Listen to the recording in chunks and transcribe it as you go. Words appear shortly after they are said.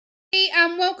Hey,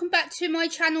 and welcome back to my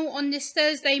channel on this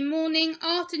Thursday morning,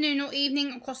 afternoon or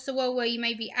evening across the world where you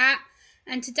may be at.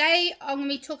 And today I'm going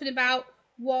to be talking about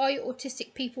why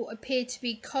autistic people appear to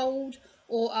be cold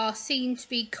or are seen to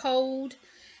be cold.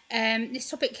 This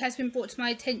topic has been brought to my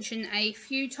attention a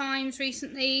few times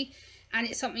recently, and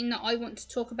it's something that I want to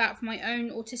talk about from my own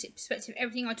autistic perspective.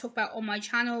 Everything I talk about on my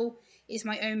channel is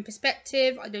my own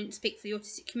perspective. I don't speak for the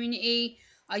autistic community.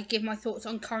 I give my thoughts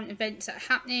on current events that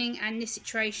are happening, and this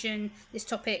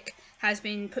topic has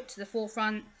been put to the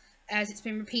forefront as it's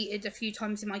been repeated a few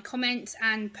times in my comments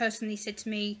and personally said to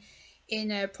me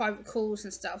in private calls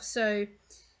and stuff. So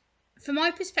from my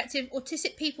perspective,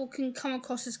 autistic people can come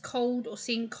across as cold or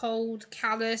seem cold,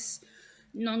 callous,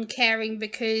 non-caring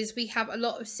because we have a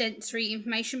lot of sensory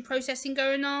information processing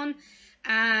going on,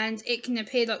 and it can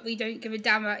appear like we don't give a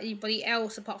damn about anybody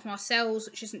else apart from ourselves,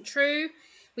 which isn't true.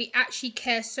 We actually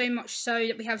care so much so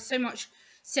that we have so much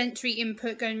sensory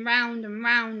input going round and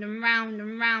round and round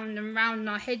and round and round in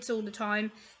our heads all the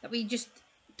time that we just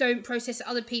don't process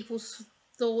other people's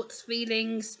thoughts,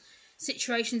 feelings,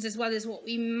 situations as well as what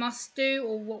we must do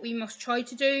or what we must try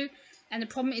to do. And the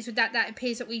problem is with that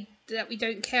appears that we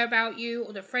don't care about you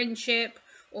or the friendship,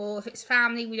 or if it's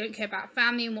family, we don't care about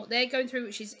family and what they're going through,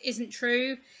 which isn't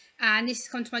true. And this has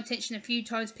come to my attention a few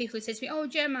times. People have said to me, "Oh,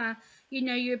 Gemma,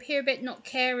 you appear a bit not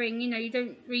caring. You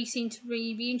don't really seem to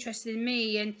really be interested in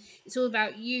me, and it's all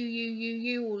about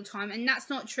you all the time." And that's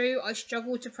not true. I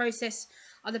struggle to process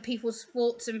other people's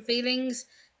thoughts and feelings.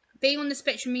 Being on the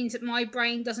spectrum means that my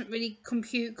brain doesn't really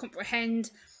comprehend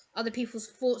other people's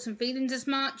thoughts and feelings as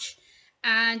much,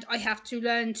 and I have to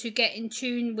learn to get in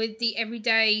tune with the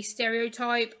everyday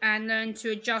stereotype and learn to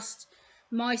adjust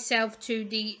myself to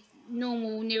the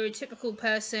normal neurotypical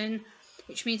person,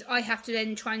 which means I have to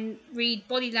then try and read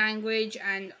body language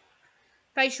and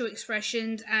facial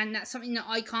expressions, and that's something that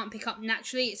I can't pick up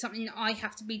naturally. It's something that I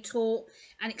have to be taught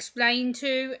and explained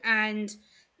to. And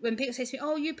when people say to me,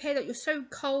 "Oh, you appear like you're so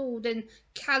cold and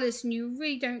callous and you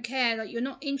really don't care, like you're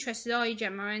not interested, are you,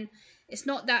 Gemma?" And it's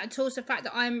not that at all. It's the fact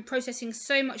that I'm processing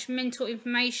so much mental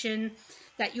information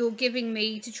that you're giving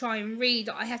me to try and read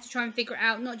that I have to try and figure it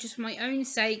out, not just for my own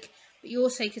sake but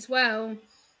your sake as well.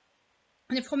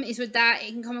 And the problem is with that, it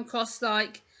can come across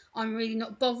like I'm really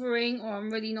not bothering, or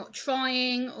I'm really not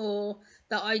trying, or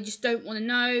that I just don't want to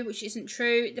know, which isn't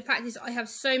true. The fact is, I have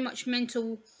so much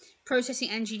mental processing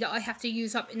energy that I have to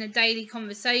use up in a daily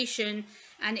conversation,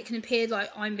 and it can appear like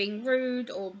I'm being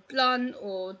rude, or blunt,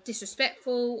 or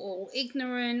disrespectful, or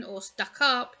ignorant, or stuck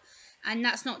up. And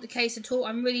that's not the case at all.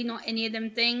 I'm really not any of them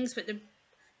things, but the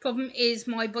problem is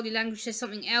my body language says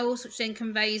something else, which then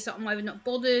conveys that I'm either not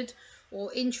bothered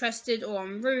or interested, or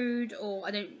I'm rude, or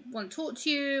I don't want to talk to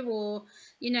you, or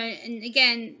and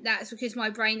again, that's because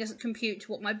my brain doesn't compute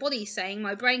to what my body's saying.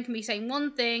 My brain can be saying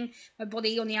one thing, my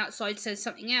body on the outside says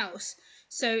something else.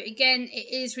 So again,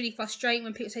 it is really frustrating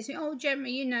when people say to me, "Oh, Gemma,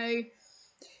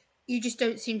 you just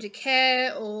don't seem to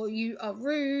care, or you are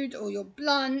rude, or you're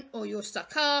blunt, or you're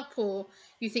stuck up, or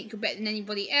you think you're better than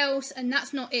anybody else." And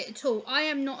that's not it at all. I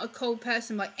am not a cold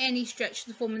person by any stretch of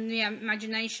the form of the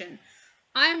imagination.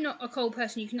 I am not a cold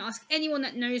person. You can ask anyone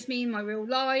that knows me in my real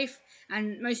life,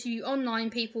 and most of you online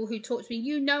people who talk to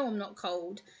me, I'm not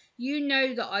cold. You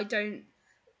know that I don't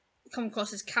come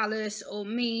across as callous or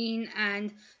mean.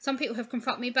 And some people have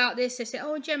confronted me about this. They say,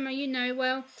 "Oh, Gemma,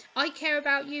 well, I care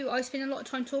about you. I spend a lot of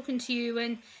time talking to you,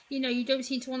 and you don't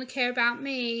seem to want to care about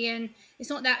me." And it's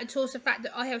not that at all. It's the fact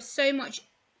that I have so much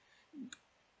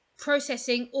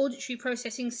processing, auditory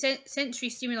processing, sensory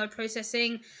stimuli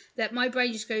processing, that my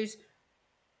brain just goes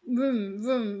vroom,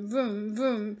 vroom, vroom,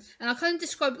 vroom. And I kind of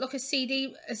describe it like a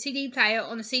CD player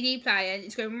on a CD player, and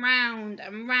it's going round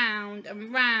and round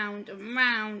and round and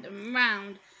round and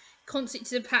round, constant,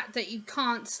 to the fact that you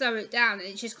can't slow it down, and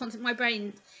it's just constant. My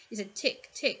brain is a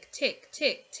tick, tick, tick,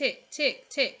 tick, tick, tick,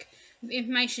 tick with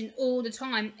information all the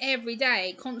time, every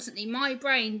day, constantly. My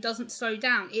brain doesn't slow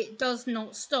down. It does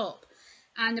not stop.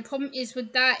 And the problem is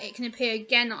with that, it can appear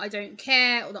again that I don't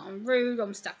care, or that I'm rude, or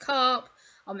I'm stuck up,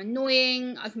 I'm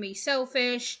annoying, I can be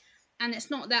selfish, and it's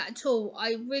not that at all.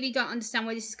 I really don't understand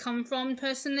where this has come from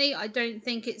personally. I don't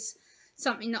think it's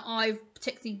something that I've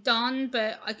particularly done,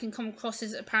 but I can come across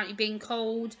as apparently being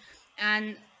cold,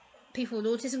 and people with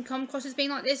autism come across as being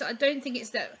like this. I don't think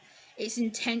it's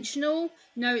intentional.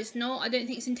 No, it's not. I don't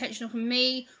think it's intentional for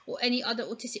me or any other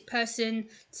autistic person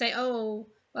to say, "Oh,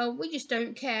 well, we just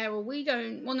don't care, or we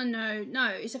don't want to know." No,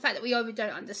 it's the fact that we either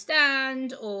don't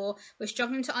understand, or we're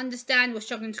struggling to understand, we're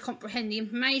struggling to comprehend the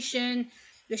information,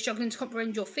 we're struggling to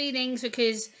comprehend your feelings,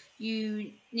 because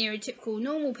you neurotypical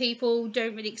normal people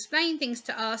don't really explain things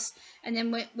to us, and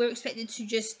then we're expected to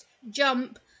just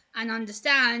jump and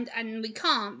understand, and we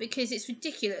can't, because it's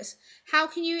ridiculous. How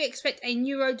can you expect a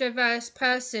neurodiverse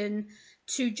person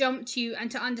to jump to you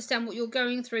and to understand what you're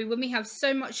going through when we have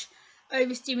so much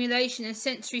overstimulation and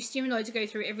sensory stimuli to go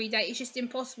through every day? It's just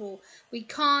impossible. We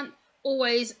can't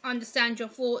always understand your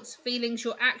thoughts, feelings,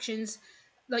 your actions.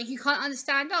 Like, you can't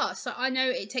understand us. So I know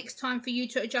it takes time for you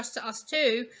to adjust to us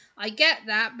too. I get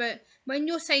that. But when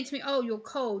you're saying to me, oh, you're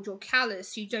cold, you're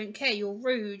callous, you don't care, you're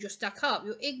rude, you're stuck up,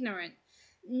 you're ignorant.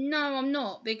 No, I'm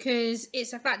not, because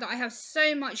it's a fact that I have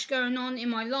so much going on in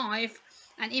my life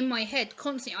and in my head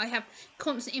constantly. I have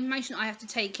constant information I have to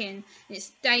take in.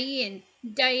 It's day in,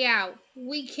 day out,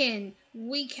 week in,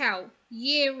 week out,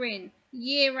 year in,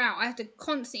 year out. I have to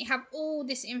constantly have all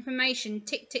this information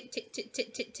tick, tick, tick, tick,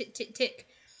 tick, tick, tick, tick, tick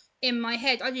in my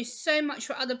head. I do so much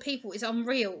for other people, it's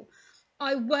unreal.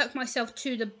 I work myself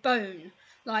to the bone.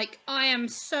 Like, I am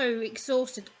so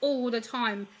exhausted all the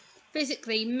time.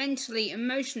 Physically, mentally,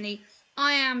 emotionally.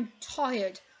 I am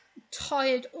tired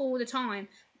all the time.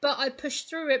 But I push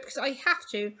through it because I have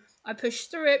to. I push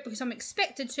through it because I'm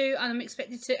expected to, and I'm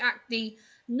expected to act the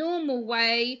normal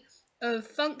way of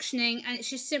functioning, and it's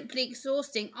just simply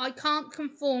exhausting. I can't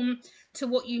conform to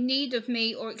what you need of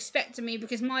me or expect of me,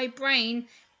 because my brain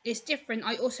is different.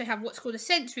 I also have what's called a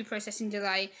sensory processing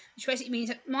delay, which basically means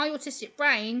that my autistic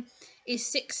brain is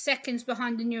 6 seconds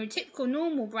behind the neurotypical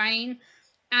normal brain,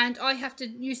 and I have to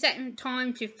use that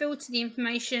time to filter the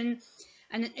information.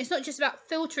 And it's not just about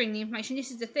filtering the information.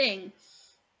 This is the thing.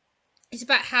 It's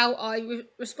about how I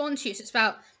respond to you. So it's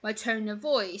about my tone of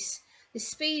voice, the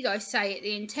speed I say it,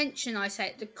 the intention I say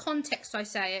it, the context I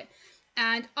say it.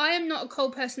 And I am not a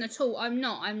cold person at all. I'm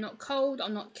not cold.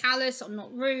 I'm not callous. I'm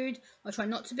not rude. I try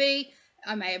not to be.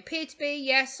 I may appear to be.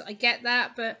 Yes, I get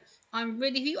that. But I'm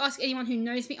really, if you ask anyone who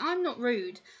knows me, I'm not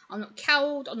rude. I'm not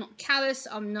cold. I'm not callous.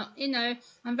 I'm not,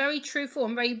 I'm very truthful.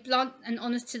 I'm very blunt and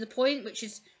honest to the point, which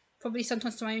is probably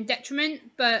sometimes to my own detriment.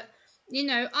 But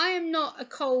I am not a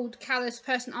cold, callous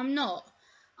person. I'm not.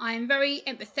 I am very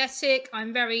empathetic.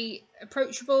 I'm very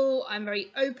approachable. I'm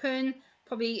very open.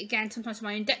 Probably, again, sometimes to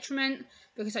my own detriment,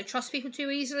 because I trust people too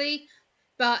easily.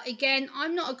 But again,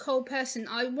 I'm not a cold person.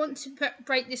 I want to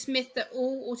break this myth that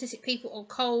all autistic people are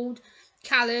cold,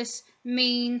 callous,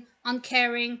 mean,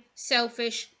 uncaring,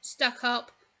 selfish, stuck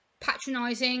up,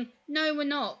 patronising. No, we're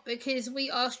not, because we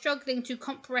are struggling to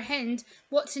comprehend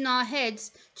what's in our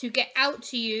heads to get out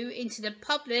to you, into the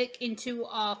public, into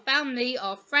our family,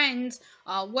 our friends,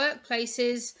 our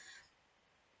workplaces.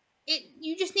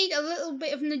 You just need a little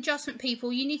bit of an adjustment,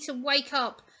 people. You need to wake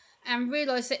up and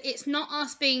realise that it's not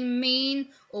us being mean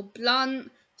or blunt,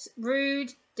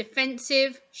 rude,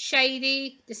 defensive,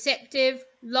 shady, deceptive,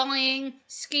 lying,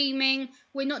 scheming.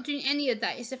 We're not doing any of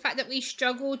that. It's the fact that we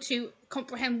struggle to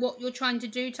comprehend what you're trying to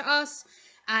do to us,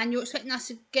 and you're expecting us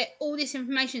to get all this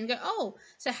information and go, oh,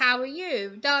 so how are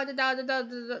you? Da da da da da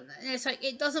da. And it's like,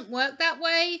 it doesn't work that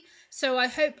way. So I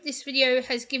hope this video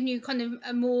has given you kind of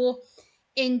a more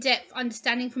in-depth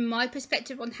understanding from my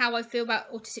perspective on how I feel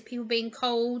about autistic people being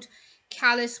cold,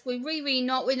 callous. We're really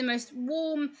not. We're the most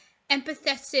warm,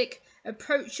 empathetic,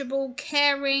 approachable,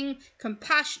 caring,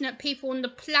 compassionate people on the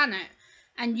planet.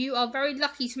 And you are very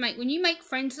lucky to when you make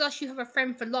friends with us, you have a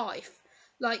friend for life.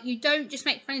 Like, you don't just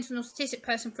make friends with an autistic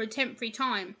person for a temporary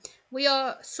time. We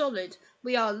are solid.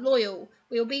 We are loyal.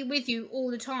 We will be with you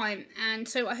all the time. And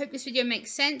so I hope this video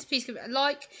makes sense. Please give it a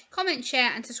like, comment,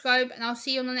 share and subscribe. And I'll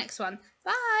see you on the next one.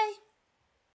 Bye.